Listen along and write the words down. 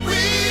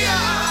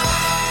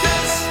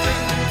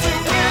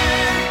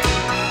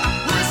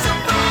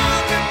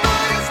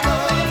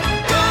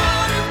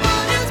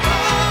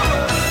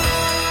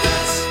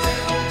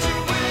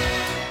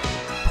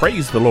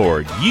praise the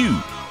Lord,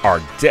 you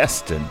are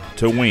destined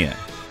to win.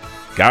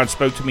 God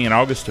spoke to me in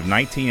August of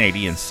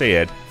 1980 and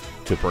said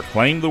to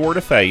proclaim the word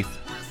of faith,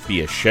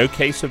 be a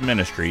showcase of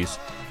ministries,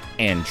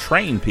 and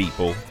train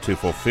people to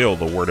fulfill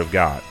the word of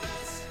God.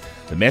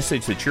 The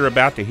message that you're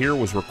about to hear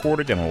was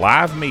recorded in a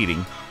live meeting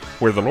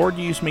where the Lord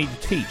used me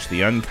to teach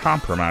the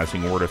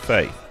uncompromising word of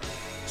faith.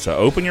 So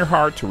open your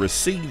heart to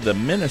receive the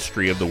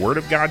ministry of the word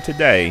of God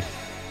today,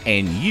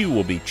 and you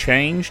will be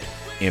changed,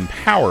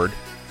 empowered,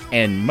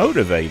 and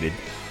motivated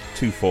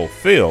to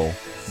fulfill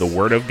the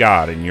word of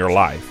God in your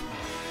life.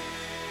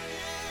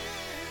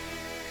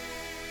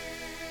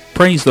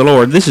 Praise the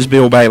Lord. This is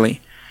Bill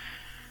Bailey.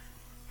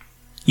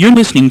 You're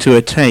listening to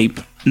a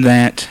tape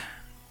that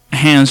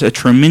has a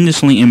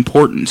tremendously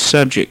important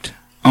subject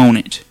on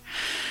it.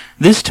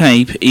 This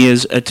tape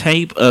is a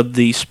tape of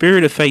the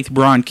Spirit of Faith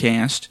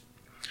broadcast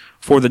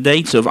for the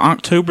dates of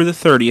October the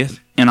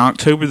 30th and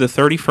October the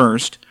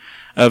 31st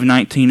of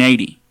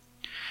 1980.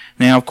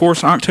 Now, of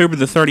course, October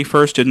the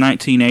 31st of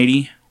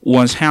 1980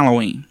 was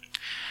Halloween.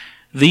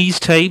 These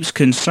tapes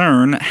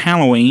concern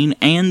Halloween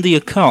and the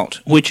occult,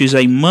 which is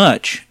a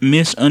much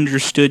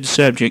misunderstood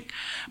subject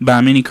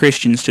by many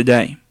Christians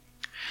today.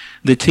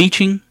 The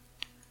teaching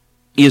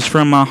is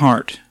from my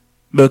heart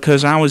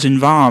because I was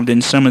involved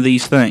in some of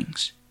these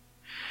things,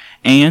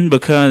 and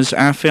because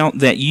I felt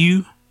that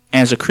you,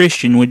 as a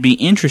Christian, would be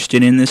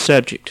interested in this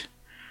subject.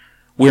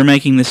 We're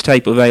making this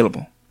tape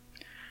available.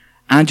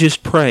 I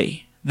just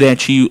pray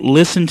that you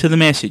listen to the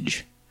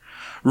message,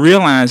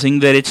 realizing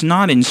that it's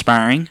not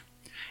inspiring.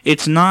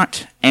 It's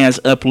not as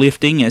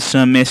uplifting as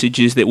some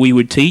messages that we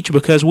would teach,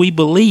 because we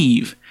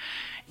believe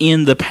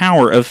in the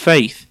power of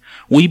faith.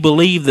 We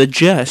believe the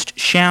just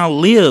shall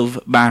live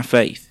by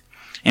faith.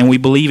 And we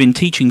believe in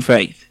teaching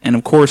faith. And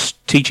of course,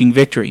 teaching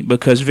victory,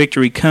 because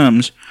victory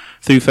comes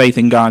through faith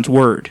in God's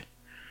Word.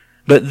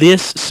 But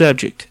this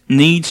subject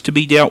needs to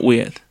be dealt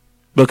with,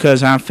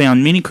 because I've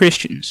found many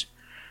Christians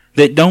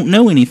that don't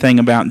know anything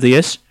about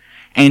this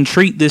and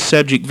treat this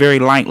subject very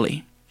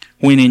lightly,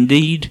 when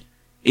indeed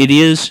it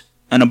is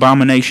an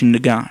abomination to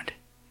God.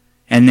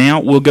 And now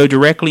we'll go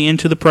directly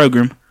into the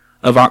program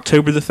of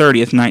October the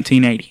 30th,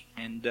 1980.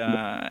 And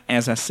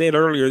as I said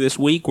earlier this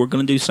week, we're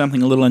going to do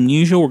something a little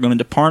unusual. We're going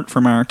to depart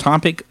from our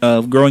topic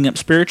of growing up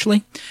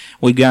spiritually.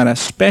 We've got a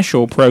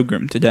special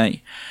program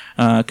today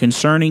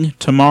concerning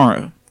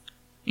tomorrow.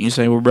 You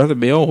say, well, Brother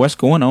Bill, what's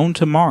going on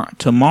tomorrow?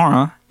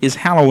 Tomorrow is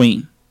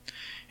Halloween.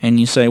 And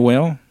you say,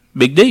 well,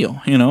 big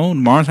deal.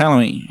 Tomorrow's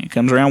Halloween. It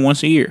comes around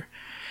once a year.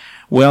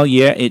 Well,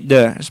 yeah, it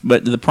does.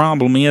 But the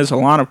problem is a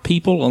lot of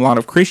people, a lot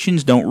of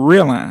Christians don't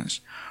realize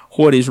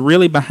what is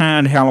really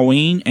behind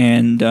Halloween.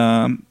 And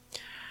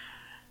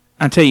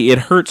I tell you, it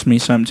hurts me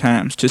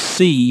sometimes to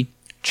see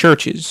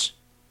churches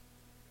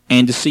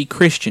and to see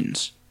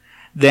Christians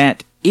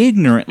that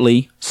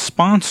ignorantly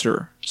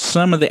sponsor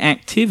some of the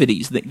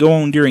activities that go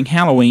on during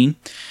Halloween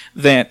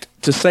that,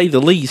 to say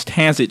the least,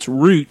 has its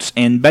roots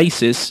and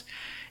basis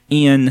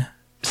in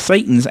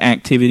Satan's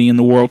activity in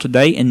the world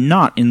today and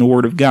not in the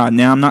Word of God.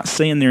 Now, I'm not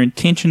saying their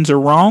intentions are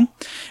wrong.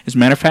 As a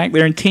matter of fact,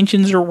 their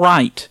intentions are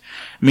right.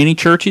 Many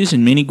churches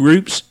and many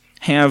groups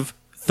have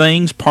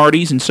things,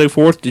 parties, and so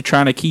forth to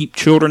try to keep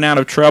children out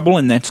of trouble,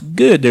 and that's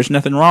good. There's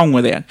nothing wrong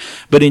with that.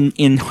 But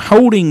in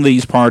holding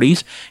these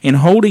parties, in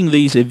holding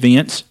these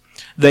events,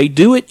 they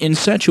do it in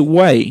such a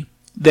way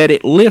that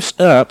it lifts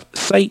up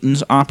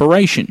Satan's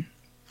operation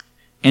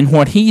and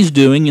what he's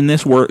doing in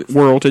this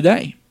world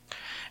today,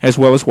 as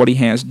well as what he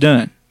has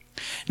done.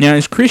 Now,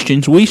 as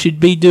Christians, we should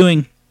be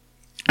doing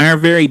our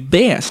very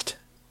best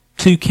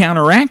to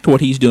counteract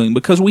what he's doing,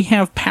 because we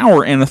have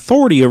power and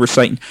authority over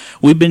Satan.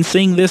 We've been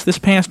seeing this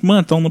past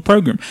month on the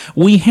program.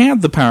 We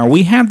have the power,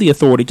 we have the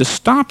authority to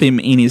stop him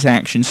in his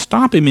actions,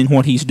 stop him in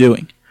what he's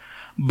doing.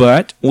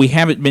 But we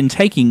haven't been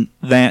taking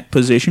that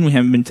position. We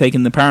haven't been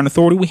taking the power and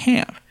authority we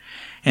have.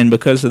 And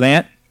because of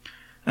that,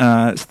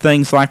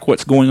 things like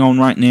what's going on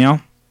right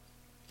now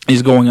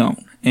is going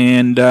on.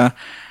 And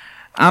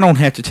I don't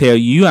have to tell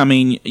you. I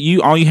mean,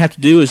 all you have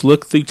to do is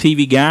look through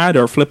TV Guide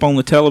or flip on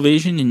the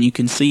television, and you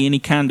can see any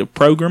kind of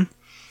program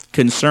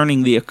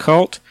concerning the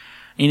occult,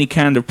 any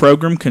kind of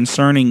program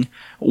concerning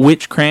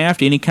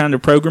witchcraft, any kind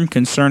of program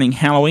concerning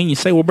Halloween. You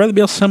say, well, Brother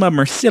Bill, some of them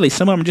are silly.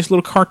 Some of them are just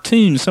little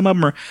cartoons. Some of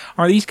them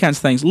are these kinds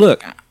of things.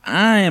 Look,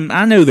 I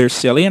know they're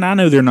silly, and I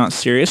know they're not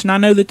serious, and I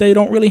know that they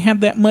don't really have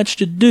that much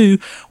to do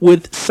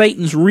with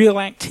Satan's real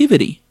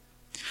activity.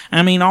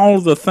 I mean, all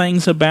the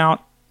things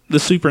about the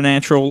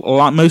supernatural,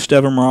 most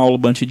of them are all a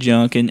bunch of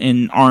junk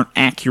and aren't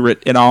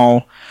accurate at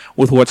all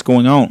with what's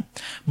going on.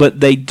 But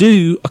they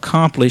do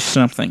accomplish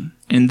something,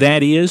 and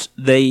that is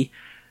they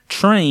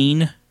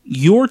train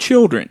your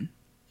children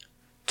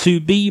to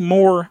be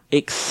more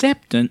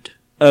acceptant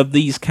of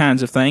these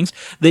kinds of things.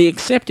 They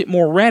accept it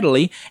more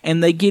readily,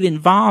 and they get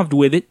involved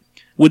with it,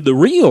 with the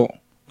real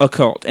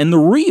occult and the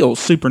real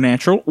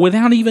supernatural,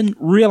 without even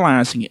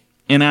realizing it.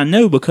 And I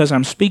know because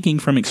I'm speaking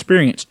from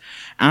experience.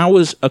 I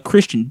was a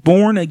Christian,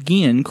 born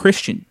again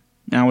Christian.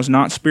 I was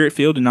not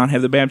Spirit-filled, did not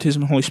have the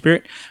baptism of the Holy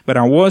Spirit, but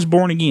I was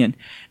born again.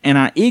 And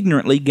I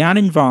ignorantly got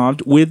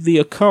involved with the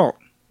occult.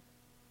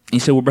 He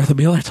said, well, Brother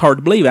Bill, that's hard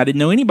to believe. I didn't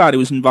know anybody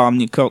was involved in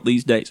the occult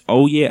these days.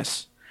 Oh,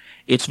 yes.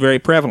 It's very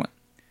prevalent.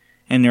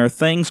 And there are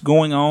things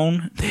going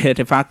on that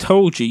if I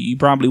told you, you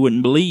probably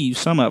wouldn't believe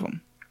some of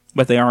them.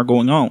 But they are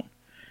going on.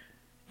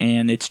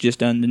 And it's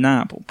just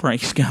undeniable.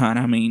 Praise God.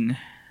 I mean,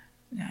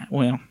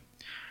 well,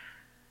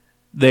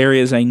 there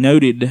is a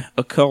noted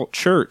occult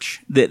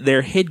church that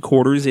their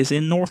headquarters is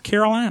in North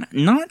Carolina.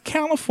 Not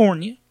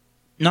California.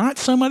 Not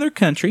some other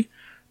country.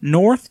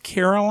 North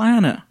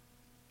Carolina.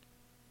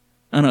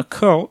 An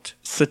occult,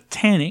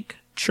 satanic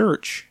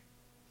church.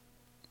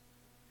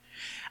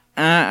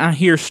 I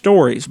hear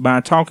stories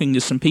by talking to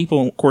some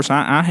people. Of course,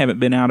 I haven't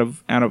been out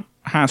of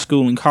high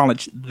school and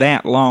college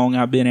that long.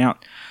 I've been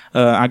out.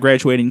 I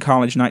graduated in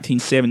college in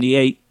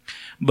 1978,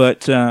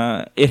 but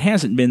it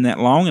hasn't been that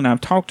long. And I've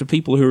talked to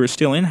people who are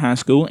still in high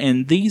school,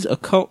 and these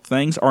occult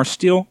things are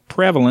still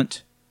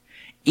prevalent,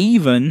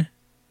 even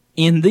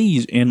in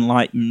these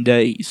enlightened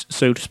days,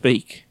 so to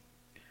speak.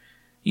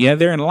 Yeah,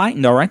 they're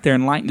enlightened, all right. They're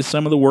enlightened to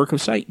some of the work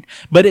of Satan.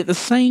 But at the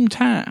same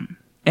time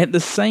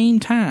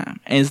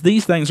as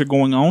these things are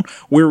going on,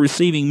 we're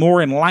receiving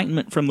more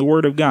enlightenment from the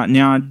Word of God.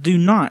 Now, I do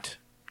not,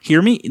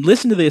 hear me,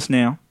 listen to this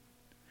now.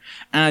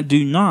 I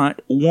do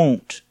not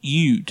want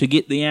you to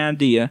get the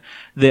idea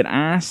that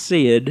I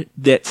said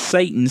that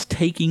Satan's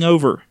taking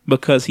over,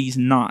 because he's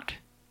not.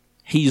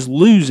 He's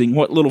losing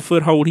what little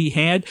foothold he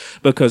had,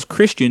 because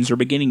Christians are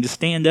beginning to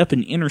stand up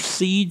and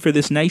intercede for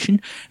this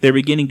nation. They're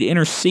beginning to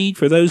intercede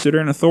for those that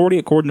are in authority,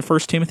 according to 1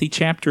 Timothy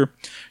chapter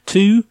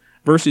 2,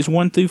 verses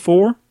 1 through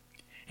 4.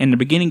 And they're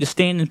beginning to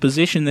stand in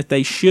position that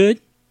they should.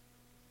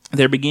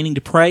 They're beginning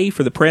to pray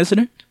for the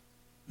president,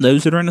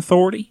 those that are in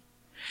authority.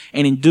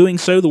 And in doing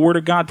so, the Word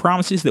of God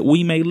promises that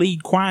we may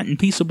lead quiet and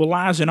peaceable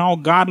lives in all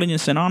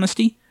godliness and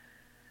honesty,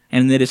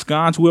 and that it's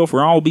God's will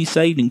for all be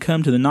saved and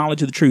come to the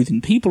knowledge of the truth.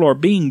 And people are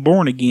being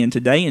born again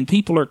today, and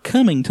people are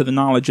coming to the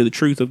knowledge of the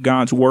truth of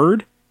God's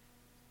Word.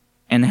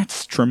 And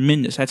that's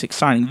tremendous. That's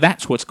exciting.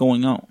 That's what's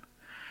going on.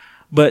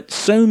 But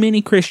so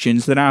many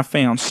Christians that I've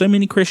found, so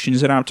many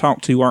Christians that I've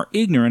talked to are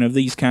ignorant of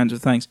these kinds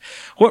of things.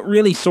 What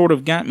really sort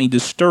of got me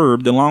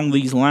disturbed along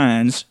these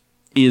lines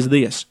is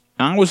this.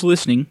 I was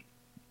listening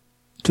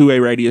to a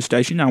radio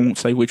station, I won't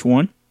say which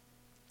one,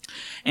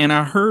 and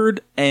I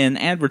heard an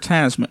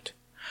advertisement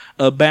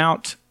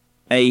about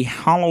a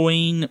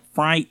Halloween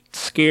fright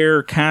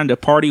scare kind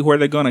of party where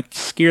they're going to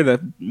scare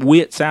the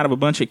wits out of a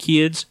bunch of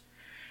kids,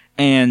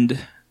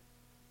 and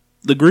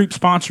the group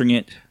sponsoring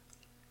it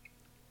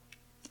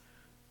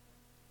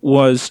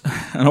was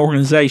an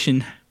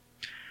organization.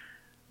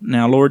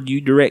 Now, Lord,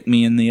 you direct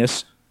me in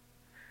this.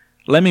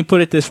 Let me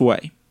put it this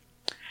way.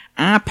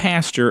 I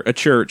pastor a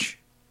church,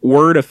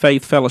 Word of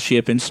Faith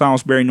Fellowship, in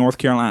Salisbury, North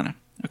Carolina.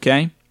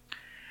 Okay?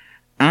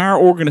 Our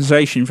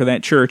organization for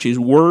that church is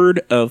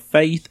Word of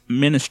Faith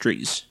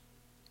Ministries.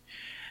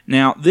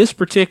 Now, this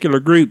particular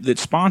group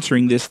that's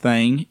sponsoring this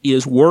thing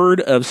is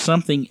Word of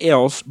Something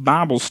Else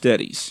Bible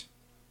Studies.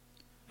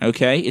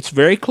 Okay? It's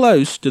very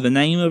close to the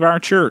name of our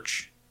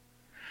church.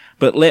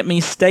 But let me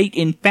state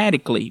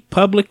emphatically,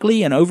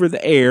 publicly and over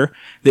the air,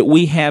 that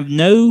we have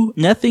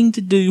nothing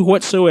to do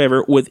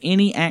whatsoever with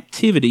any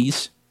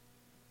activities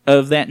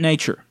of that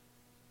nature.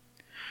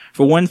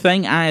 For one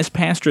thing, I as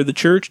pastor of the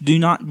church do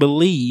not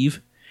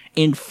believe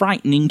in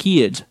frightening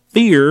kids.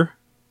 Fear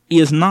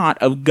is not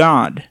of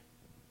God.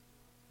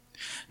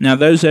 Now,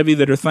 those of you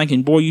that are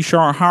thinking, boy, you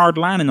sure are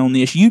hard-lining on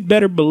this, you'd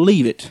better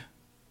believe it.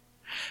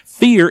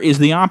 Fear is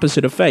the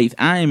opposite of faith.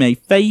 I am a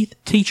faith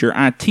teacher.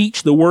 I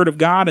teach the Word of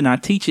God, and I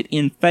teach it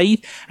in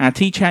faith. I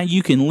teach how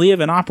you can live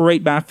and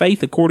operate by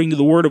faith according to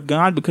the Word of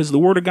God, because the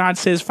Word of God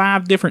says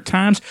 5 different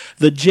times,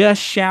 the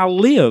just shall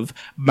live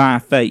by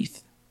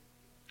faith,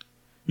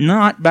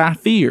 not by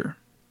fear.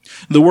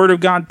 The Word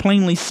of God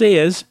plainly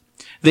says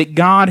that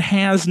God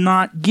has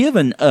not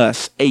given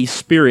us a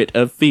spirit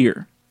of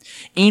fear.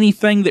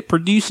 Anything that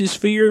produces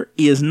fear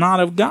is not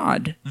of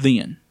God,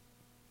 then.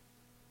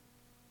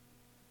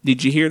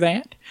 Did you hear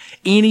that?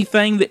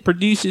 Anything that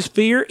produces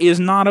fear is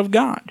not of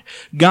God.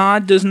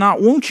 God does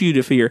not want you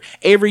to fear.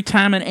 Every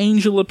time an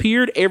angel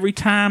appeared, every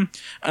time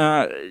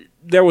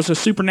there was a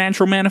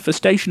supernatural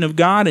manifestation of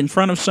God in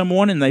front of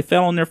someone and they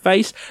fell on their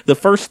face, the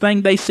first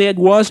thing they said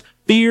was,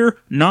 fear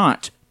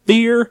not,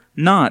 fear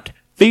not,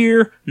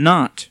 fear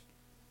not.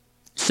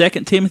 2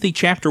 Timothy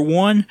chapter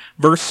 1,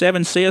 verse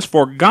 7 says,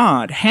 for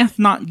God hath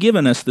not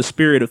given us the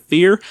spirit of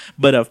fear,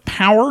 but of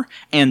power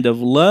and of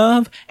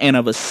love and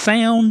of a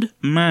sound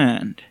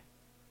mind.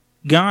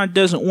 God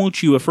doesn't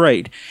want you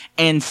afraid.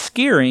 And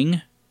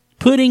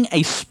putting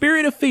a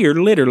spirit of fear,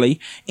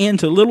 literally,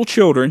 into little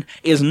children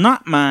is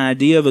not my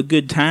idea of a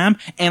good time,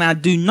 and I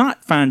do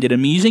not find it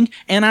amusing,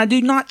 and I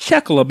do not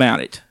chuckle about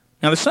it.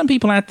 Now, there's some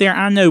people out there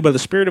I know by the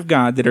Spirit of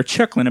God that are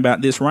chuckling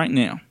about this right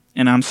now,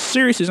 and I'm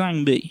serious as I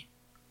can be.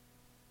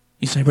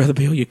 You say, Brother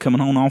Bill, you're coming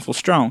on awful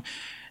strong.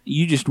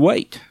 You just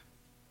wait.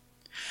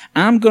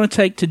 I'm going to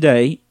take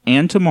today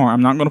and tomorrow.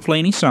 I'm not going to play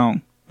any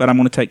song, but I'm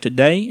going to take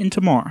today and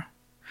tomorrow,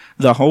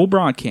 the whole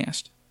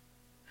broadcast.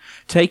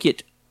 Take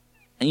it,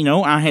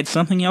 I had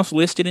something else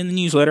listed in the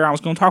newsletter I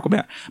was going to talk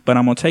about, but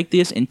I'm going to take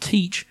this and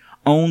teach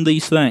on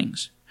these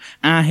things.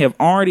 I have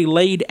already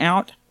laid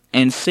out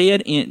and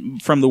said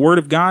from the Word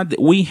of God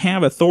that we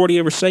have authority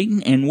over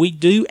Satan, and we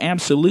do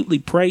absolutely,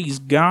 praise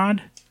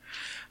God.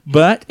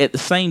 But at the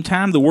same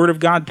time, the Word of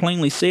God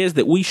plainly says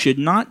that we should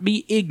not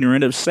be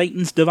ignorant of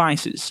Satan's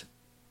devices.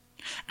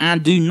 I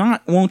do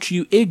not want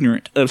you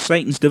ignorant of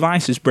Satan's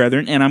devices,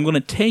 brethren, and I'm going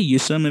to tell you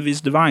some of his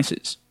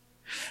devices.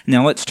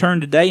 Now let's turn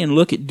today and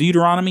look at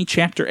Deuteronomy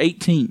chapter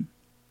 18.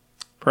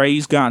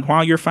 Praise God.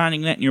 While you're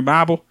finding that in your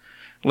Bible,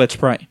 let's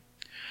pray.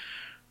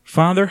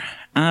 Father,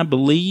 I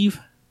believe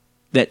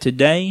that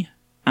today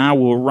I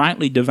will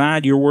rightly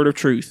divide your word of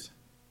truth.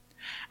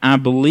 I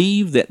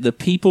believe that the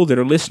people that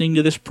are listening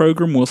to this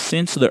program will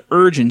sense the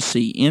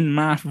urgency in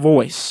my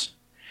voice,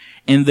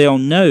 and they'll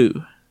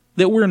know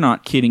that we're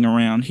not kidding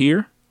around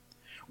here.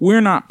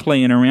 We're not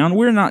playing around.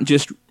 We're not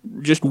just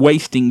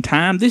wasting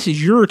time. This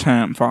is your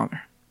time,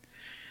 Father.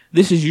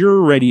 This is your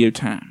radio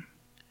time.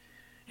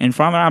 And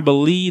Father, I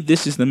believe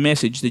this is the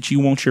message that you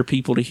want your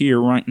people to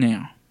hear right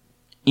now.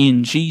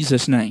 In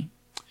Jesus' name,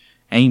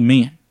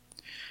 amen.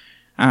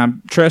 I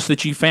trust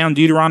that you found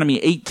Deuteronomy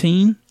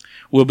 18.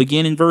 We'll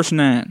begin in verse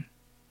 9.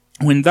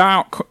 When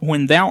thou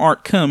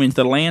art come into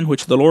the land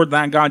which the Lord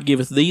thy God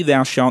giveth thee,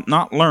 thou shalt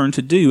not learn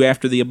to do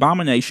after the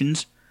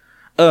abominations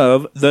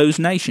of those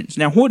nations.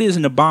 Now, what is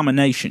an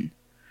abomination?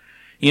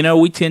 You know,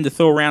 we tend to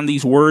throw around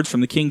these words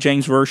from the King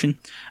James Version.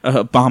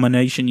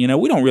 Abomination, you know,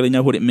 we don't really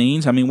know what it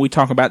means. I mean, we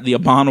talk about the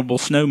abominable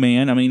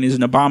snowman. I mean, is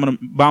an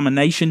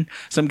abomination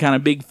some kind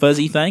of big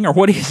fuzzy thing, or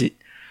what is it?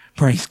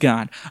 Praise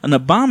God. An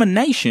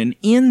abomination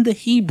in the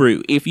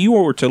Hebrew, if you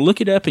were to look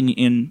it up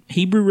in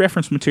Hebrew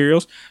reference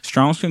materials,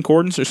 Strong's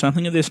Concordance or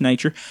something of this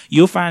nature,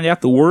 you'll find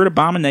out the word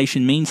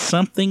abomination means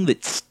something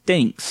that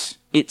stinks.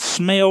 It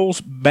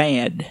smells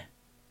bad.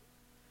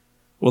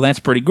 Well, that's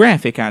pretty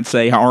graphic, I'd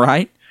say, all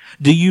right?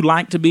 Do you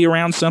like to be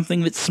around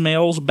something that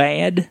smells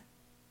bad?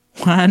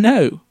 Why,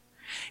 no.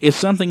 If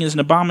something is an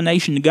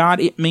abomination to God,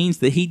 it means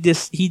that he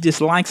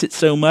dislikes it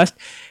so much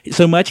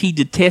he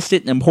detests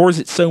it and abhors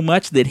it so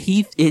much that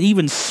it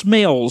even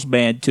smells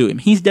bad to him.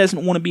 He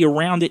doesn't want to be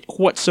around it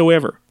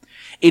whatsoever.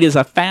 It is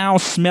a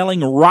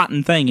foul-smelling,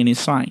 rotten thing in his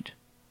sight.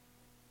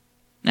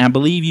 Now, I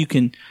believe you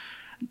can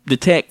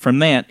detect from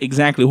that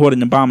exactly what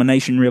an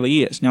abomination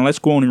really is. Now, let's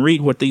go on and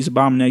read what these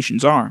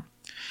abominations are.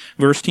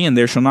 Verse 10,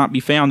 there shall not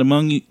be found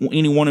among you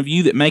any one of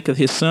you that maketh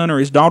his son or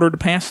his daughter to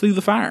pass through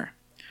the fire.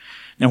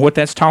 Now, what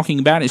that's talking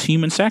about is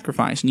human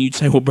sacrifice. And you'd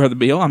say, well, Brother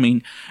Bill, I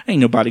mean,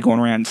 ain't nobody going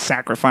around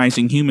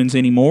sacrificing humans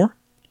anymore.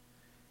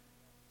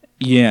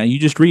 Yeah, you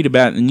just read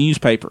about it in the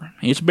newspaper.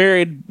 It's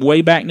buried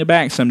way back in the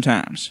back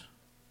sometimes.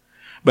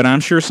 But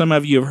I'm sure some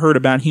of you have heard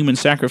about human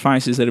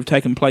sacrifices that have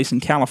taken place in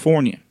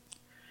California.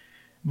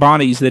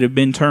 Bodies that have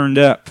been turned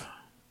up,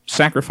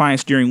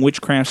 sacrificed during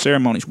witchcraft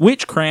ceremonies.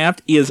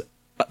 Witchcraft is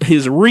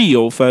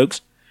real,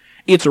 folks.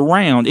 It's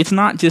around. It's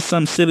not just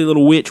some silly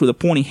little witch with a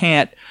pointy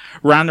hat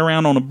riding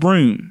around on a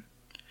broom.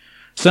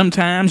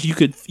 Sometimes you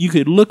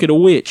could look at a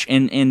witch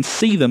and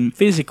see them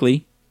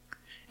physically,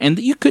 and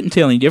you couldn't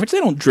tell any difference. They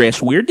don't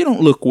dress weird. They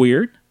don't look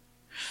weird.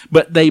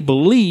 But they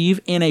believe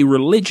in a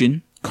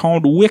religion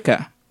called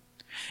Wicca.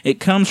 It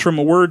comes from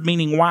a word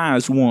meaning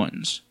wise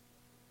ones.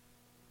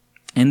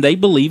 And they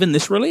believe in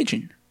this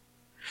religion.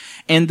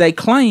 And they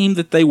claim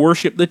that they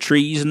worship the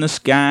trees and the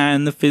sky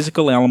and the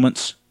physical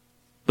elements.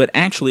 But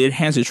actually it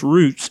has its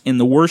roots in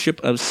the worship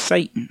of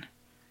Satan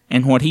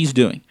and what he's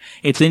doing.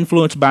 It's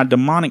influenced by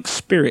demonic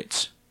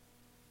spirits.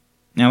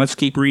 Now let's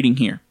keep reading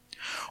here.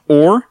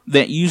 Or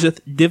that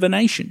useth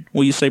divination.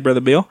 Well, you say,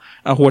 Brother Bill,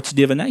 what's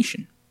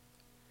divination?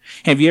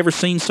 Have you ever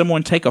seen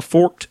someone take a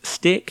forked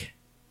stick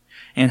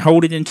and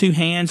hold it in two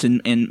hands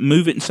and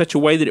move it in such a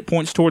way that it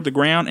points toward the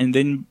ground and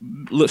then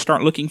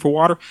start looking for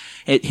water?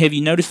 Have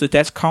you noticed that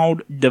that's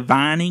called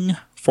divining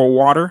for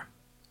water?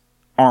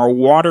 Or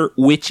water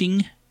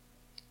witching?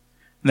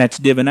 That's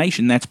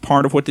divination. That's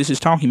part of what this is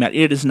talking about.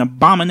 It is an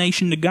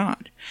abomination to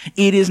God.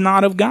 It is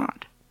not of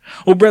God.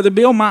 Well, Brother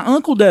Bill, my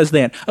uncle does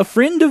that. A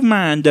friend of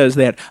mine does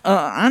that.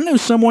 I know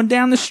someone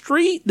down the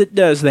street that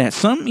does that.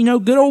 Some,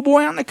 good old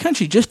boy out in the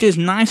country, just as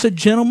nice a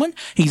gentleman.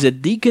 He's a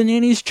deacon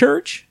in his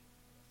church.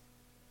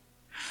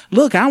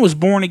 Look, I was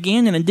born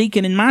again and a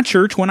deacon in my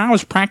church when I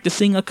was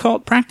practicing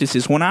occult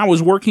practices, when I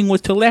was working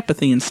with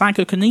telepathy and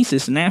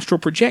psychokinesis and astral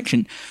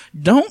projection.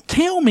 Don't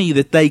tell me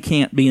that they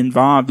can't be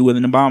involved with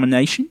an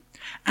abomination.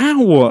 I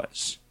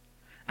was.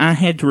 I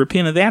had to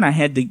repent of that. I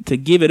had to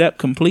give it up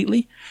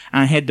completely.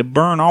 I had to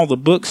burn all the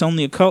books on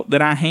the occult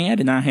that I had,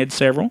 and I had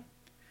several,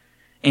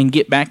 and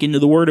get back into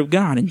the Word of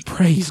God. And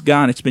praise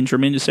God, it's been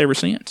tremendous ever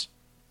since.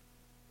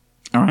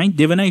 All right,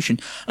 divination.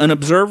 An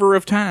observer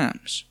of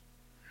times.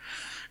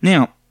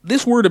 Now,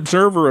 this word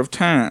observer of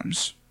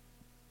times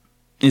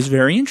is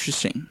very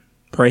interesting.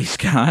 Praise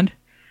God.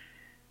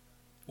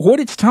 What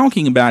it's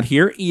talking about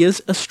here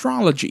is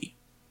astrology.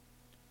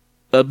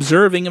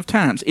 Observing of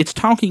times. It's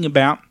talking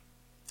about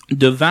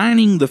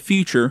divining the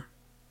future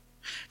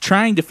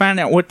trying to find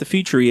out what the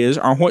future is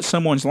or what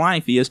someone's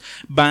life is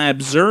by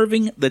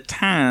observing the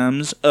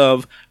times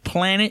of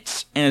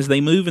planets as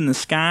they move in the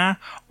sky,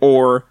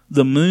 or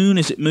the moon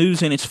as it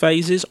moves in its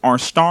phases, or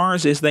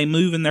stars as they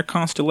move in their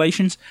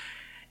constellations.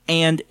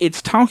 And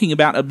it's talking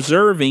about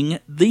observing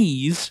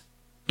these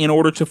in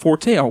order to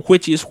foretell,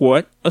 which is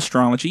what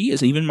astrology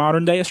is, even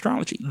modern-day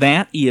astrology.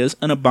 That is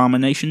an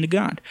abomination to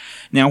God.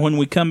 Now, when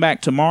we come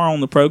back tomorrow on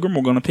the program,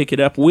 we're going to pick it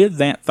up with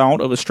that thought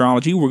of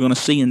astrology. We're going to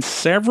see in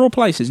several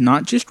places,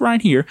 not just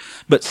right here,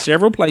 but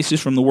several places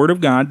from the Word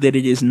of God, that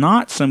it is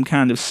not some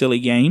kind of silly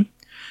game,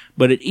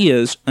 but it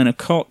is an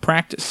occult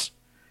practice.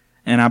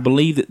 And I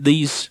believe that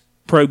these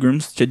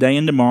programs, today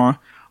and tomorrow,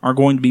 are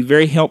going to be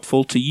very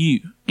helpful to you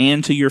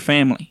and to your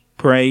family.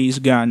 Praise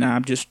God. Now, I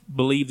just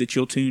believe that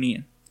you'll tune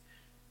in.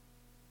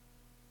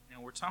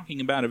 We're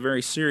talking about a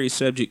very serious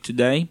subject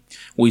today.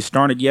 We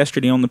started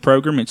yesterday on the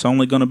program. It's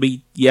only going to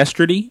be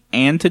yesterday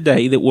and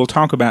today that we'll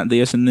talk about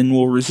this, and then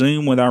we'll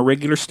resume with our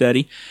regular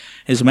study.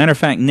 As a matter of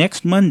fact,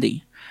 next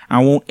Monday,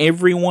 I want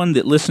everyone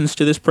that listens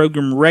to this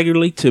program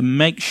regularly to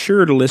make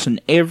sure to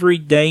listen every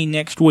day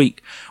next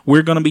week.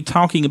 We're going to be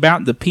talking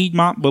about the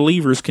Piedmont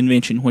Believers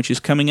Convention, which is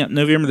coming up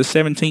November the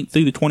 17th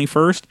through the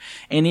 21st,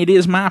 and it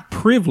is my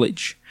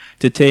privilege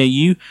to tell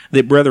you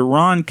that Brother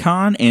Ron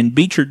Kahn and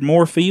Beechard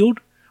Moorfield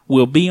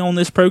will be on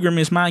this program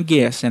as my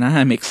guest, and I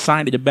am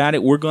excited about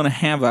it. We're going to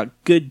have a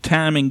good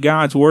time in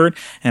God's Word,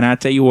 and I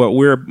tell you what,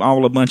 we're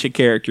all a bunch of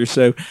characters,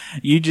 so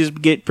you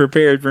just get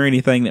prepared for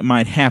anything that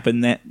might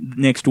happen that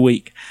next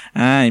week.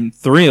 I'm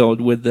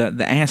thrilled with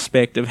the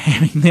aspect of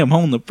having them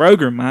on the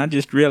program. I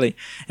just really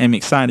am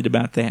excited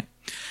about that.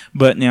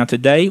 But now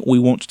today, we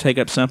want to take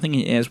up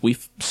something, as we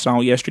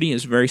saw yesterday,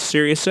 is a very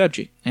serious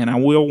subject. And I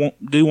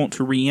do want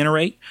to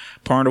reiterate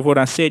part of what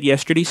I said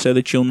yesterday so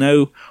that you'll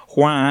know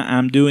why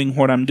I'm doing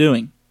what I'm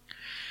doing.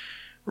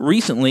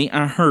 Recently,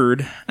 I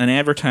heard an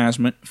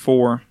advertisement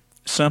for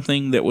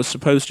something that was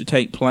supposed to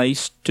take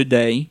place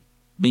today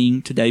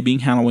being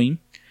Halloween,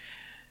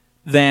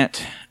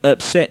 that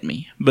upset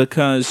me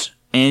because,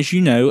 as you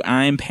know,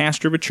 I am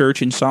pastor of a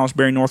church in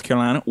Salisbury, North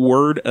Carolina,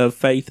 Word of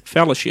Faith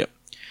Fellowship.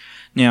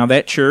 Now,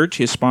 that church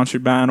is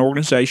sponsored by an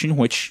organization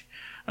which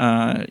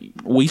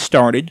we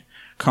started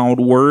called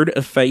Word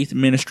of Faith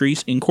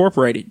Ministries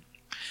Incorporated.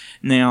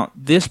 Now,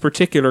 this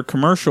particular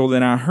commercial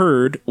that I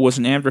heard was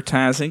an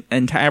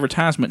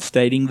advertisement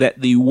stating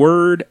that the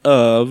Word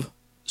of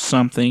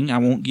something, I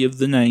won't give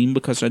the name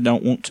because I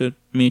don't want to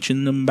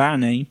mention them by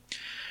name,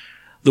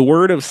 the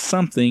Word of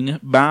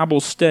something Bible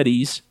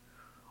studies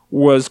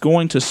was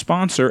going to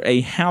sponsor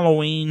a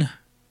Halloween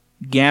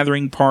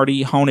gathering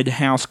party, haunted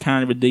house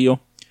kind of a deal,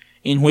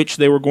 in which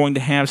they were going to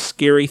have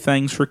scary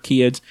things for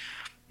kids.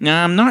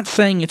 Now, I'm not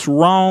saying it's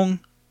wrong,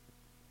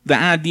 the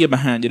idea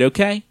behind it,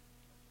 okay?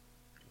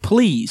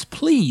 Please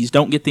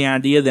don't get the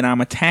idea that I'm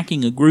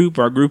attacking a group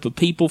or a group of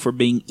people for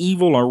being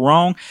evil or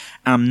wrong.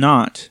 I'm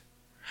not.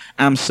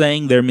 I'm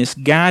saying they're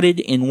misguided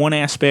in one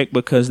aspect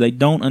because they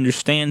don't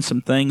understand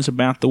some things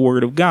about the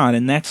Word of God,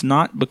 and that's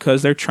not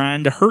because they're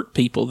trying to hurt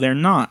people. They're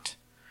not.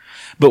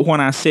 But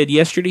what I said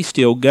yesterday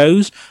still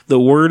goes. The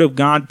Word of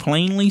God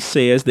plainly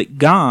says that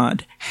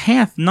God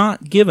hath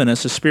not given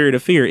us a spirit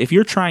of fear. If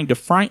you're trying to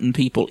frighten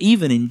people,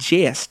 even in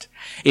jest,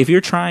 if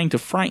you're trying to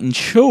frighten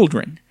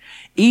children,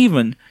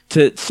 even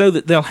so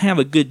that they'll have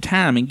a good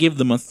time and give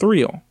them a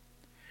thrill,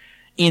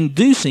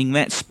 inducing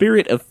that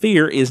spirit of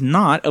fear is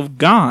not of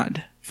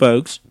God,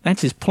 folks.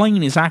 That's as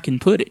plain as I can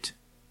put it.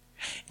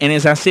 And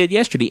as I said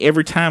yesterday,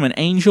 every time an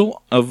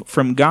angel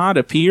from God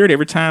appeared,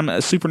 every time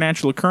a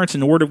supernatural occurrence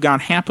in the Word of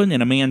God happened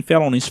and a man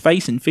fell on his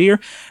face in fear,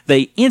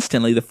 they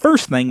instantly, the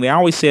first thing they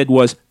always said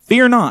was,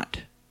 "Fear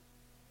not.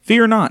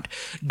 Fear not."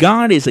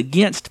 God is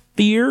against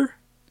fear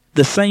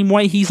the same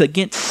way He's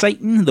against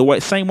Satan,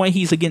 same way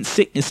He's against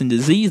sickness and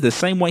disease, the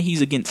same way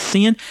He's against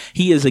sin.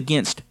 He is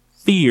against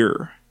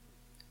fear.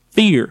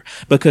 Fear.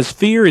 Because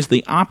fear is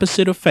the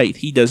opposite of faith.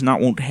 He does not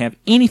want to have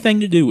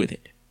anything to do with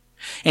it.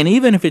 And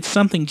even if it's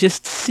something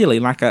just silly,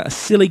 like a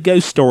silly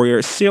ghost story or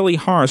a silly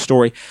horror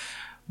story,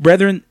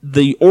 brethren,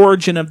 the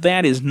origin of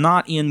that is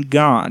not in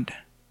God.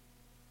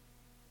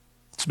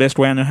 It's the best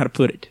way I know how to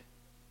put it.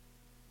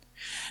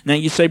 Now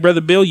you say,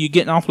 Brother Bill, you're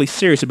getting awfully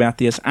serious about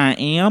this. I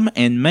am,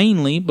 and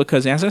mainly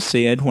because, as I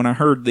said, when I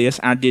heard this,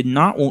 I did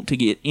not want to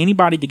get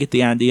anybody to get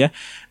the idea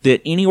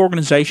that any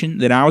organization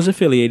that I was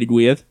affiliated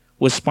with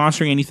was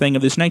sponsoring anything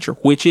of this nature,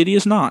 which it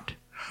is not.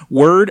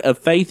 Word of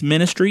Faith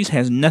Ministries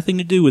has nothing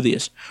to do with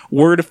this.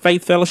 Word of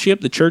Faith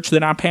Fellowship, the church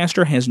that I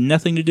pastor, has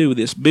nothing to do with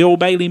this. Bill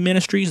Bailey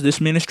Ministries, this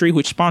ministry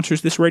which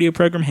sponsors this radio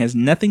program, has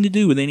nothing to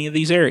do with any of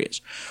these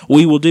areas.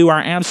 We will do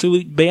our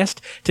absolute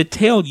best to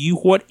tell you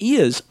what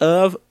is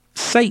of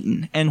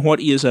Satan and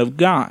what is of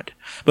God,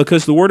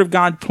 because the Word of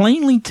God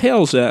plainly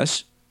tells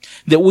us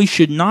that we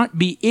should not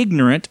be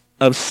ignorant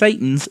of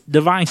Satan's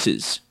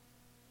devices.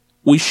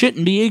 We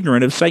shouldn't be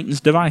ignorant of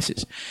Satan's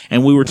devices.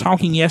 And we were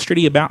talking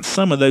yesterday about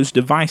some of those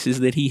devices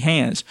that he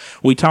has.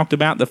 We talked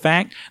about the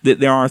fact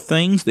that there are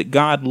things that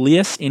God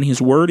lists in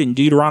His Word in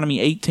Deuteronomy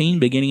 18,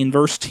 beginning in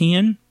verse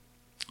 10,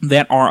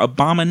 that are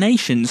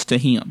abominations to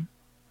Him.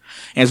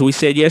 As we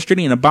said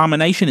yesterday, an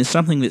abomination is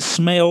something that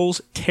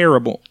smells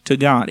terrible to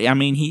God. I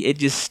mean, it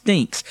just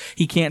stinks.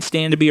 He can't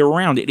stand to be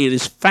around it. It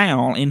is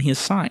foul in his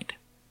sight.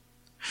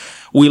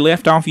 We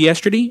left off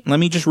yesterday. Let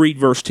me just read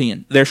verse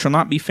 10. There shall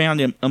not be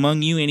found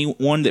among you any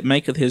one that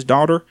maketh his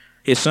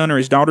son or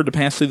his daughter to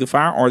pass through the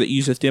fire, or that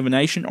useth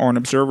divination, or an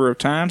observer of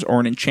times,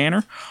 or an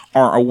enchanter,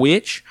 or a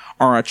witch,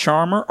 or a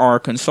charmer, or a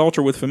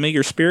consulter with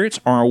familiar spirits,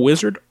 or a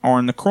wizard, or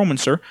a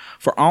necromancer.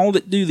 For all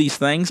that do these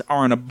things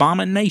are an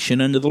abomination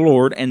unto the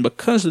Lord, and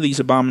because of these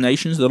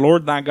abominations the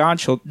Lord thy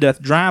God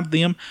doth drive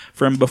them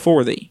from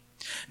before thee.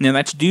 Now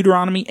that's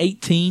Deuteronomy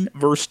 18,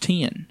 verse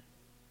 10.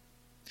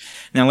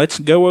 Now let's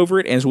go over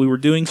it as we were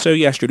doing so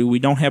yesterday. We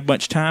don't have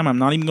much time. I'm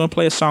not even going to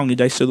play a song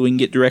today so that we can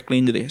get directly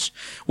into this.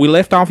 We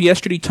left off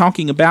yesterday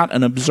talking about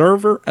an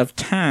observer of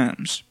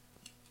times.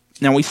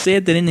 Now we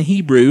said that in the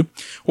Hebrew,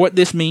 what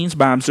this means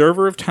by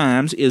observer of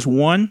times is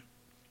one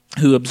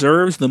who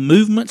observes the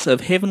movements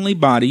of heavenly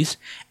bodies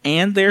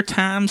and their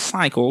time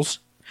cycles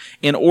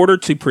in order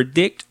to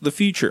predict the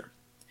future.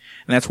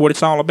 And that's what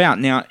it's all about.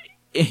 Now,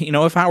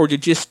 if I were to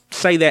just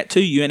say that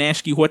to you and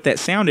ask you what that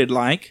sounded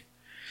like,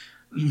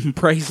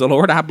 praise the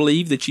Lord, I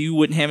believe that you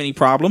wouldn't have any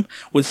problem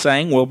with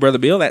saying, well, Brother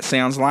Bill, that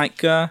sounds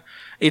like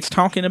it's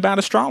talking about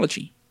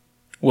astrology.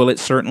 Well, it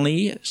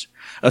certainly is.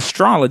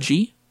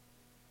 Astrology,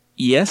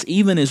 yes,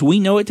 even as we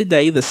know it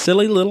today, the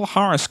silly little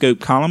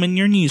horoscope column in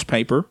your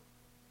newspaper,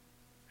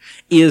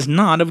 is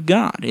not of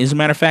God. As a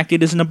matter of fact,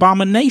 it is an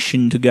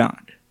abomination to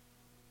God.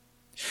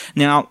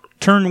 Now,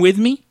 turn with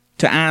me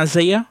to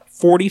Isaiah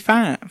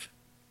 45.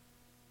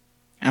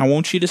 I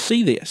want you to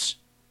see this.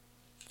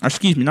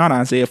 Excuse me, not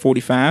Isaiah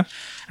 45.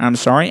 I'm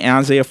sorry,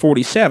 Isaiah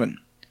 47.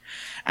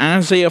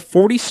 Isaiah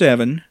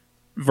 47,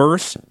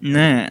 verse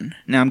 9.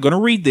 Now, I'm going to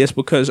read this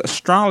because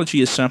astrology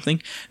is something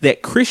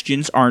that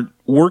Christians are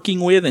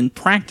working with and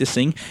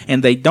practicing,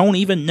 and they don't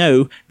even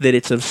know that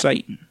it's of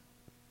Satan.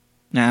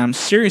 Now, I'm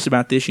serious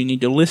about this. You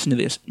need to listen to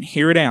this and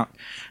hear it out.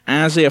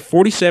 Isaiah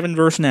 47,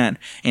 verse 9.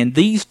 And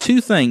these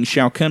two things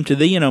shall come to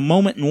thee in a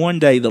moment and one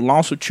day, the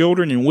loss of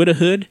children and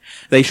widowhood.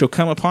 They shall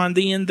come upon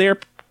thee in their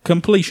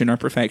completion or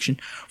perfection,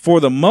 for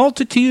the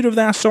multitude of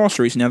thy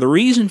sorceries. Now the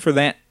reason for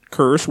that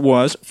curse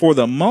was for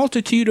the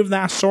multitude of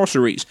thy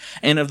sorceries,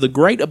 and of the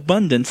great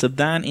abundance of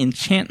thine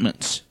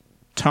enchantments.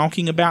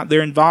 Talking about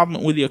their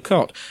involvement with the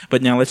occult.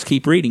 But now let's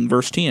keep reading,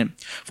 verse 10.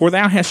 For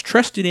thou hast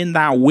trusted in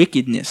thy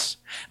wickedness.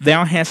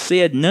 Thou hast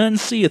said, none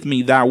seeth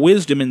me. Thy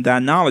wisdom and thy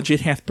knowledge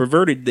it hath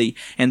perverted thee.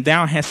 And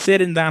thou hast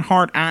said in thine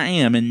heart, I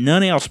am, and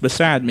none else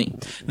beside me.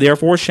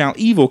 Therefore shall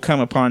evil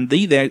come upon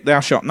thee, that thou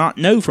shalt not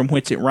know from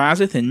whence it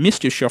riseth, and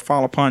mischief shall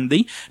fall upon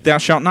thee. Thou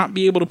shalt not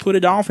be able to put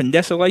it off, and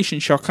desolation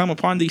shall come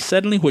upon thee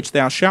suddenly, which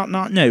thou shalt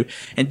not know.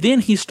 And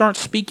then he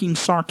starts speaking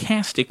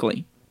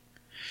sarcastically.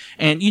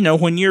 And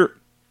when you're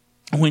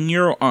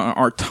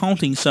are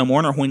taunting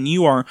someone, or when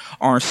you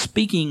are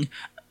speaking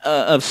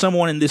of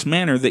someone in this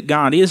manner that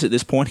God is at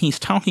this point, he's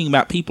talking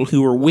about people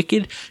who are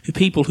wicked,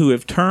 people who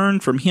have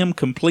turned from him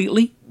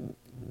completely.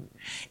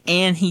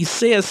 And he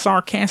says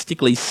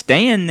sarcastically,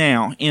 stand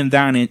now in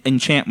thine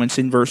enchantments,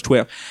 in verse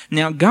 12.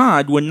 Now,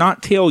 God would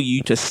not tell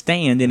you to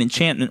stand in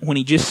enchantment when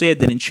he just said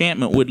that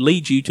enchantment would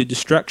lead you to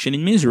destruction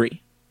and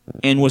misery,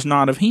 and was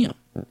not of him.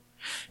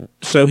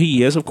 So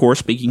he is, of course,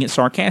 speaking it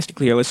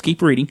sarcastically here. Let's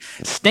keep reading.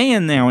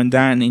 Stand now in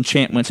thine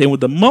enchantments, and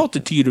with the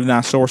multitude of thy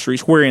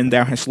sorceries, wherein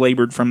thou hast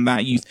labored from thy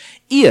youth,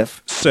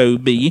 if so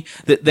be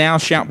that thou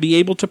shalt be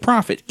able to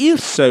profit, if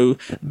so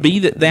be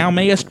that thou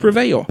mayest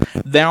prevail.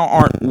 Thou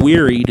art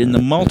wearied in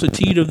the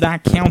multitude of thy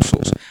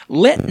counsels.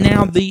 Let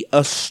now the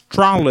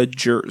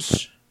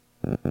astrologers...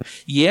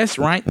 Yes,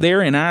 right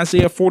there in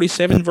Isaiah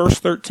 47, verse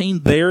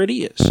 13, there it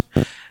is.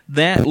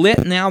 That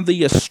let now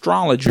the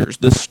astrologers,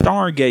 the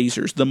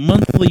stargazers, the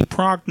monthly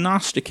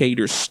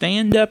prognosticators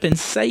stand up and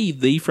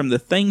save thee from the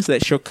things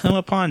that shall come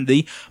upon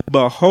thee.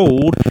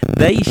 Behold,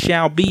 they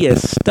shall be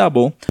as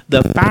stubble,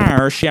 the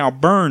fire shall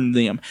burn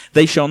them.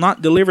 They shall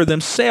not deliver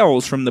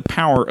themselves from the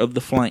power of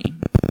the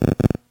flame.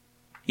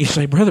 You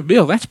say, Brother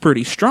Bill, that's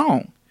pretty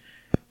strong.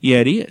 Yeah,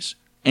 it is.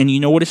 And you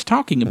know what it's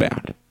talking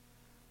about?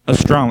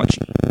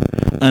 Astrology.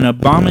 An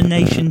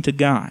abomination to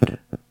God.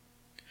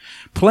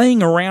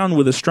 Playing around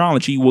with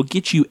astrology will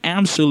get you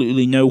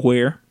absolutely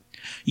nowhere.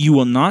 You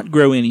will not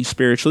grow any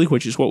spiritually,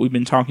 which is what we've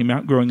been talking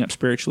about, growing up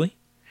spiritually.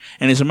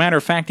 And as a matter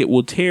of fact, it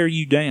will tear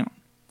you down.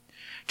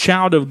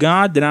 Child of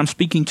God that I'm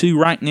speaking to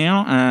right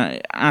now,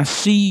 I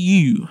see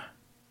you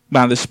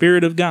by the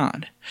Spirit of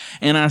God.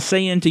 And I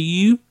say unto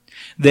you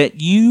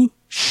that you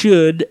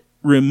should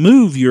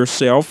remove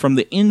yourself from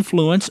the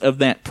influence of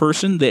that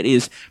person that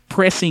is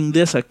pressing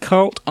this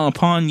occult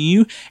upon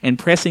you and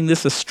pressing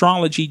this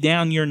astrology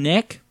down your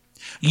neck.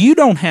 You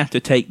don't have to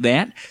take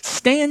that.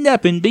 Stand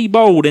up and be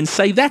bold and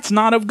say, that's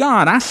not of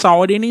God. I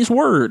saw it in his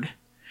word.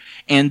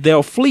 And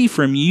they'll flee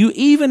from you,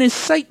 even as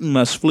Satan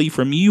must flee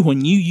from you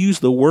when you use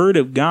the word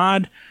of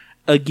God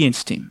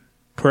against him.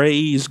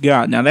 Praise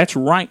God. Now that's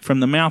right from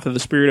the mouth of the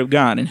Spirit of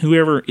God. And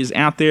whoever is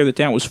out there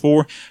that was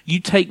for,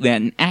 you take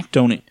that and act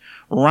on it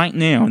right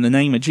now in the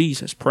name of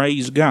Jesus.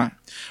 Praise God.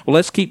 Well,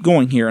 let's keep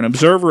going here. An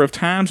observer of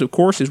times, of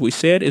course, as we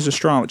said, is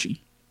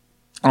astrology,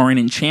 or an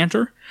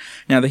enchanter.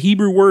 Now, the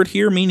Hebrew word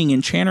here meaning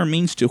enchanter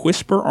means to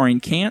whisper or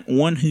incant,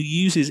 one who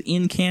uses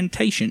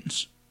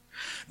incantations.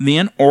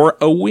 Then, or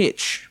a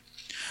witch.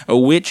 A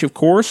witch, of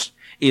course,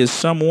 is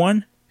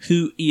someone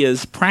who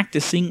is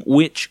practicing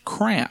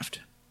witchcraft.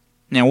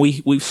 Now,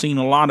 we've seen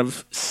a lot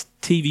of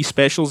TV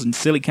specials and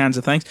silly kinds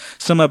of things.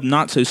 Some of them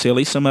not so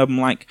silly. Some of them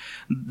like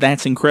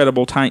That's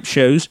Incredible type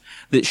shows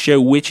that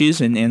show witches,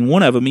 and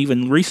one of them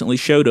even recently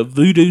showed a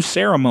voodoo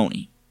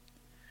ceremony.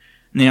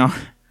 Now,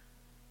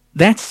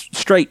 that's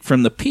straight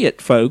from the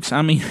pit, folks.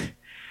 I mean,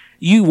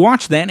 you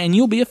watch that and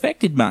you'll be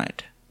affected by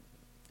it.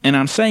 And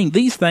I'm saying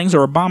these things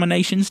are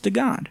abominations to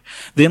God.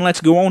 Then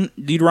let's go on,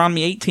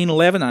 Deuteronomy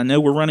 18:11. I know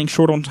we're running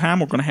short on time.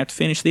 We're going to have to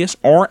finish this.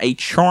 Or a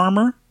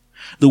charmer.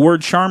 The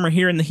word charmer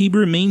here in the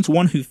Hebrew means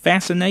one who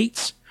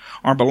fascinates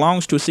or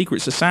belongs to a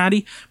secret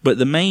society. But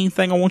the main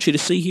thing I want you to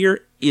see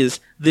here is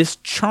this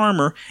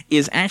charmer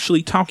is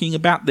actually talking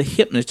about the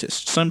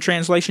hypnotist. Some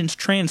translations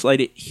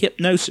translate it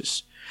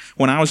hypnosis.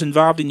 When I was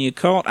involved in the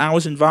occult, I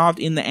was involved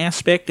in the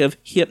aspect of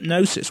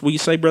hypnosis. Well, you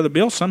say, Brother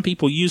Bill, some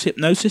people use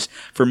hypnosis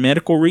for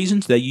medical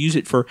reasons. They use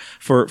it for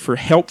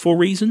helpful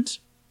reasons.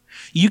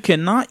 You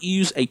cannot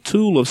use a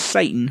tool of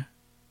Satan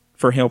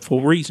for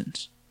helpful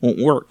reasons. Won't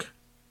work.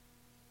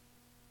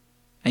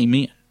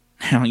 Amen.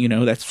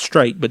 Now, that's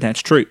straight, but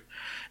that's true.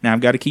 Now, I've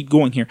got to keep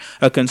going here.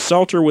 A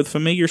consulter with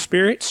familiar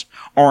spirits,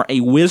 or a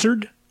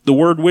wizard. The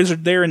word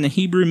wizard there in the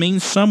Hebrew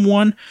means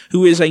someone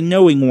who is a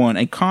knowing one,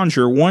 a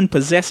conjurer, one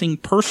possessing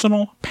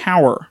personal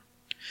power.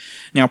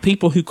 Now,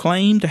 people who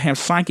claim to have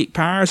psychic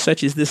powers,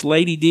 such as this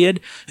lady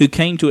did, who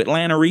came to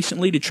Atlanta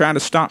recently to try to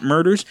stop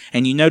murders,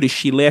 and you notice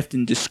she left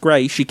in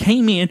disgrace. She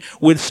came in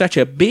with such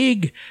a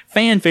big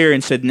fanfare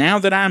and said, "Now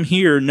that I'm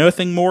here,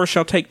 nothing more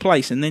shall take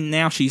place." And then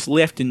now she's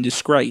left in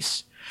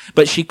disgrace.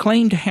 But she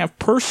claimed to have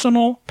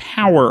personal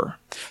power.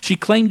 She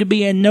claimed to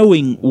be a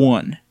knowing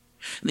one.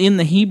 In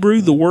the Hebrew,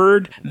 the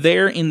word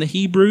there in the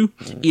Hebrew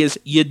is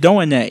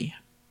Yedoaneh.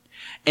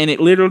 And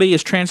it literally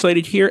is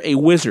translated here, a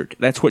wizard.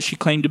 That's what she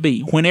claimed to be.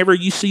 Whenever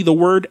you see the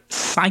word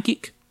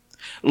psychic,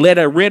 let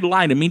a red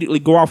light immediately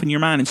go off in your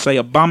mind and say,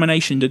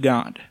 abomination to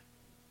God.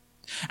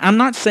 I'm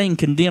not saying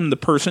condemn the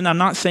person. I'm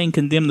not saying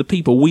condemn the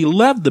people. We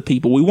love the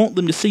people. We want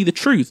them to see the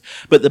truth.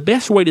 But the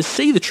best way to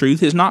see the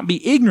truth is not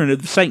be ignorant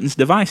of Satan's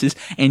devices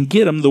and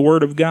get them the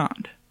word of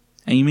God.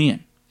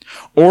 Amen.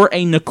 Or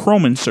a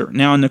necromancer.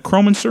 Now, a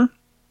necromancer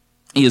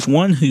is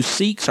one who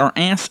seeks or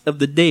asks of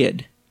the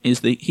dead, is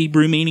the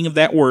Hebrew meaning of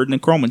that word,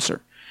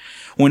 necromancer.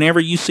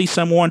 Whenever you see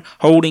someone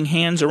holding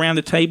hands around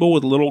the table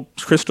with a little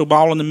crystal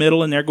ball in the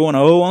middle and they're going,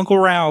 "Oh, Uncle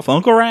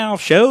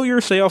Ralph, show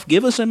yourself,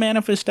 give us a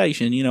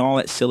manifestation," all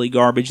that silly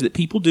garbage that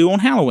people do on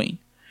Halloween.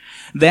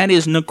 That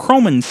is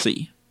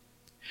necromancy.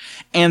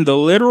 And the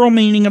literal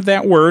meaning of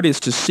that word is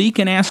to seek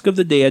and ask of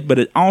the dead, but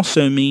it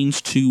also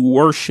means to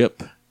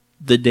worship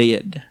the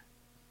dead.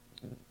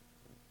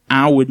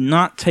 I would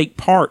not take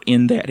part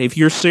in that. If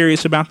you're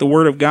serious about the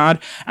Word of God,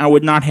 I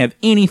would not have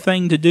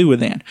anything to do with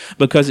that.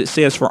 Because it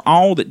says, "For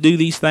all that do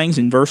these things,"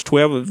 in verse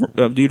 12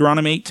 of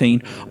Deuteronomy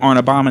 18, "are an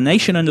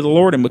abomination unto the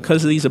Lord, and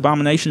because of these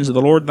abominations of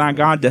the Lord thy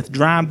God doth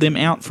drive them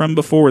out from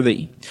before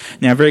thee."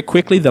 Now, very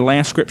quickly, the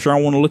last scripture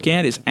I want to look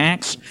at is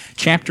Acts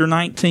chapter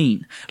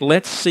 19.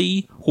 Let's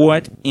see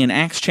what, in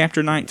Acts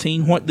chapter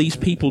 19, what these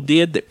people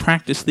did that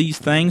practiced these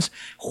things,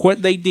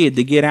 what they did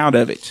to get out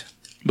of it.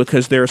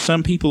 Because there are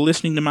some people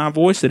listening to my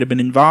voice that have been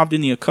involved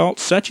in the occult,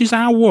 such as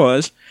I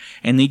was,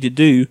 and need to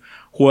do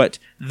what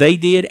they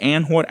did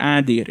and what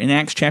I did. In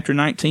Acts chapter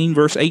 19,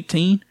 verse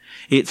 18,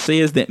 it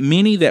says that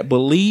many that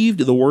believed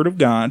the word of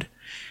God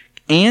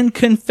and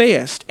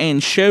confessed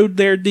and showed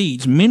their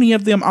deeds, many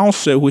of them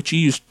also which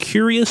used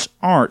curious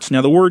arts.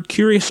 Now, the word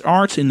curious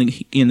arts in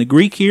the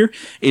Greek here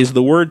is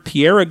the word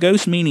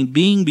pieragos, meaning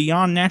being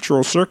beyond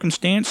natural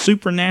circumstance,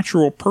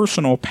 supernatural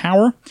personal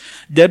power.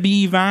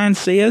 W. Vine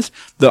says,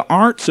 "The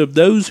arts of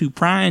those who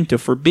pry into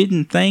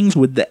forbidden things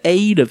with the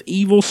aid of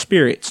evil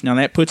spirits." Now,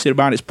 that puts it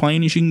about as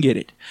plain as you can get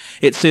it.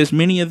 It says,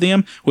 "Many of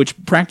them which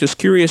practiced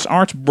curious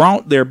arts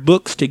brought their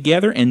books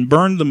together and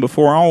burned them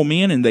before all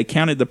men, and they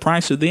counted the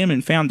price of them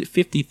and found it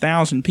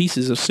 50,000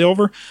 pieces of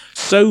silver.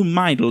 So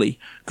mightily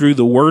grew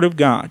the word of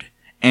God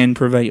and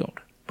prevailed."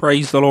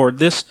 Praise the Lord.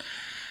 This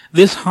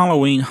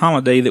Halloween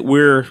holiday that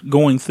we're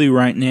going through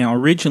right now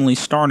originally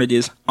started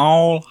as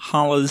All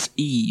Hallows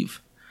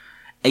Eve,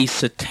 a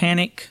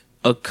satanic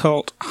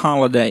occult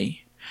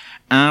holiday.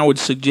 I would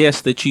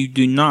suggest that you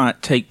do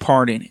not take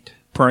part in it.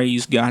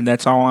 Praise God.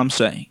 That's all I'm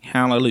saying.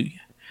 Hallelujah.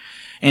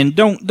 And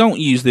don't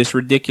use this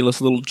ridiculous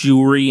little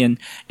jewelry and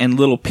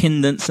little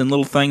pendants and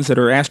little things that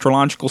are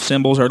astrological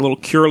symbols or little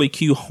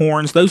curly-Q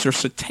horns. Those are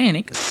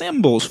satanic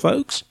symbols,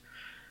 folks.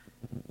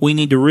 We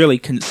need to really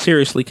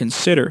seriously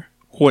consider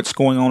what's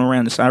going on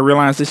around us. I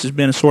realize this has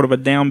been a sort of a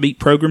downbeat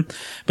program,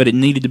 but it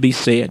needed to be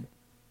said.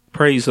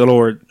 Praise the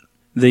Lord.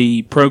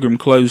 The program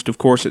closed, of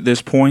course, at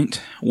this point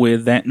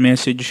with that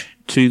message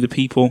to the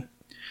people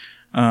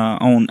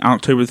on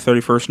October the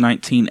 31st,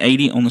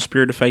 1980 on the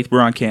Spirit of Faith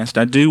broadcast.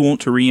 I do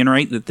want to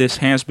reiterate that this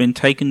has been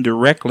taken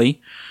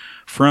directly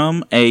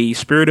from a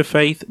Spirit of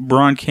Faith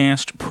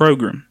broadcast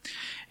program.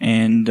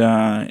 And,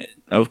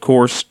 of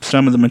course,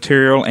 some of the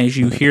material, as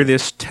you hear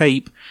this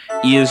tape,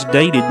 is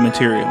dated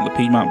material. The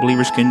Piedmont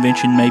Believers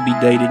Convention may be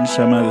dated and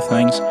some other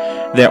things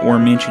that were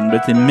mentioned,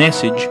 but the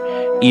message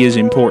is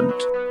important.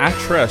 I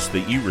trust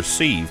that you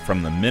receive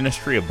from the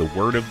ministry of the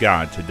Word of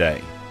God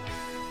today.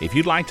 If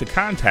you'd like to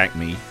contact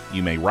me,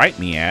 you may write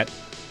me at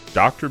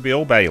Dr.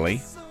 Bill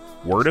Bailey,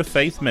 Word of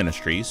Faith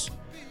Ministries,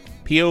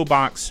 P.O.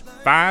 Box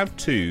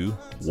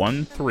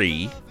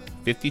 5213,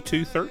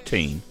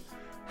 5213,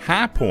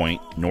 High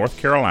Point, North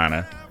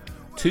Carolina,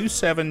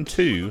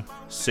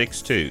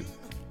 27262.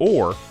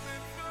 Or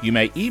you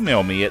may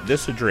email me at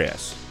this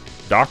address,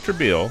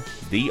 drbill,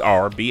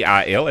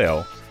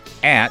 drbill,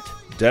 at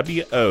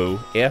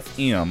wofm.org.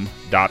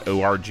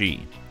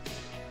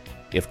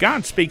 If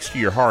God speaks to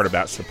your heart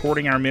about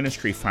supporting our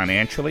ministry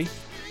financially,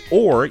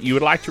 or you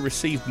would like to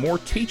receive more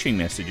teaching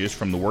messages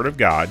from the Word of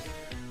God,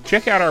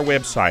 check out our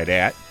website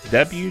at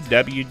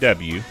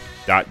www.wofm.org.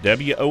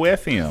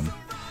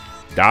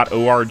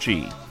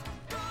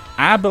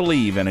 I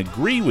believe and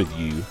agree with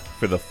you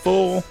for the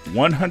full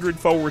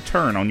 100-fold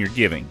return on your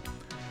giving.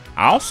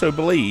 I also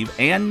believe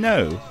and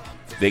know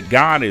that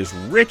God is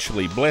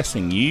richly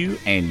blessing you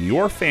and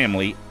your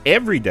family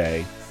every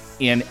day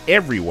in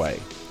every way.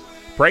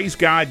 Praise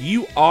God,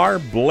 you are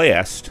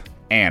blessed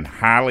and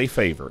highly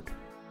favored.